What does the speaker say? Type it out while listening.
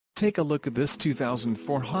Take a look at this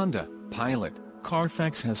 2004 Honda Pilot.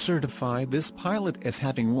 Carfax has certified this Pilot as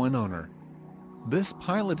having one owner. This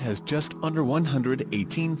Pilot has just under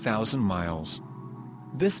 118,000 miles.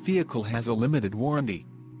 This vehicle has a limited warranty.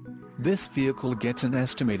 This vehicle gets an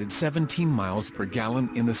estimated 17 miles per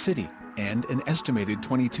gallon in the city, and an estimated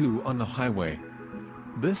 22 on the highway.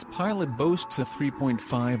 This Pilot boasts a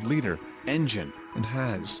 3.5-liter engine, and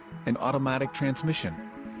has an automatic transmission.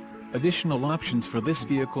 Additional options for this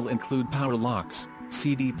vehicle include power locks,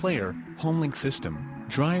 CD player, homelink system,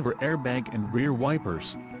 driver airbag and rear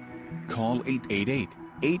wipers. Call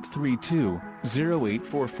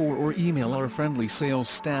 888-832-0844 or email our friendly sales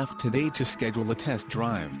staff today to schedule a test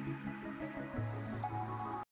drive.